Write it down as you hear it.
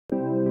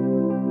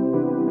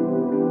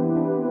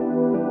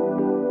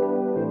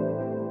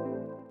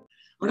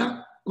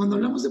Ahora, cuando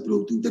hablamos de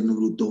Producto Interno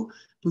Bruto,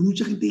 pues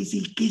mucha gente dice,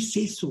 ¿y qué es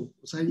eso?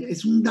 O sea,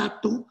 es un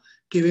dato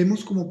que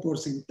vemos como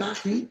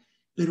porcentaje,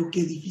 pero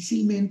que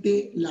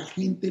difícilmente la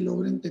gente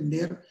logra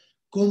entender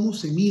cómo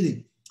se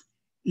mide.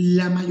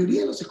 La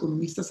mayoría de los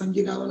economistas han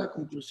llegado a la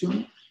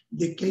conclusión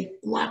de que hay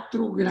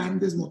 4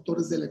 grandes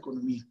motores de la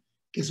economía,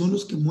 que son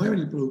los que mueven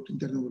el Producto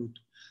Interno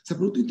Bruto. O sea,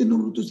 Producto Interno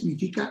Bruto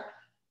significa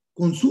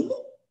consumo,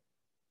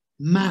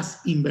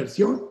 más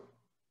inversión,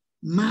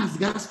 más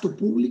gasto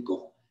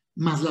público,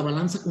 más la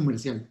balanza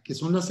comercial, que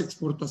son las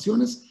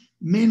exportaciones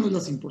menos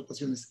las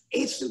importaciones.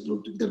 Eso es el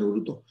Producto Interno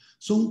Bruto.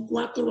 Son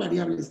 4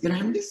 variables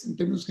grandes en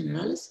términos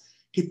generales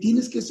que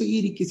tienes que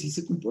seguir y que si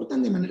se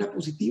comportan de manera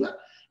positiva,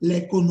 la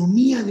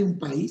economía de un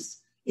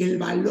país, el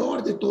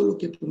valor de todo lo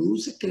que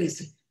produce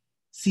crece.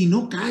 Si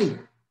no, cae.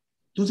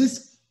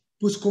 Entonces,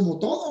 pues como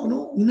todo,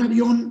 ¿no? Un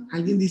avión,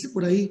 alguien dice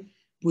por ahí,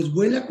 pues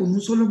vuela con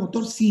un solo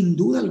motor sin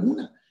duda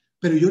alguna.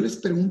 Pero yo les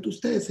pregunto a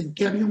ustedes, ¿en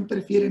qué avión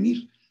prefieren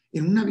ir?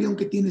 ¿En un avión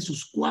que tiene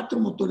sus 4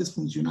 motores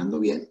funcionando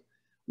bien?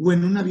 ¿O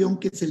en un avión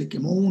que se le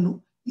quemó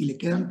uno y le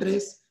quedan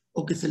 3?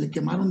 ¿O que se le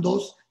quemaron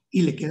 2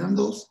 y le quedan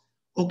 2?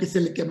 ¿O que se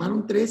le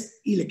quemaron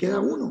 3 y le queda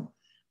 1?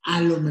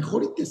 A lo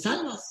mejor y te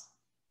salvas,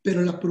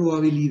 pero la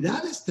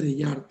probabilidad de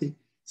estrellarte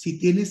si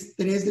tienes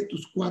 3 de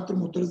tus 4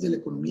 motores de la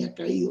economía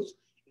caídos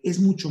es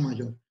mucho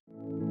mayor.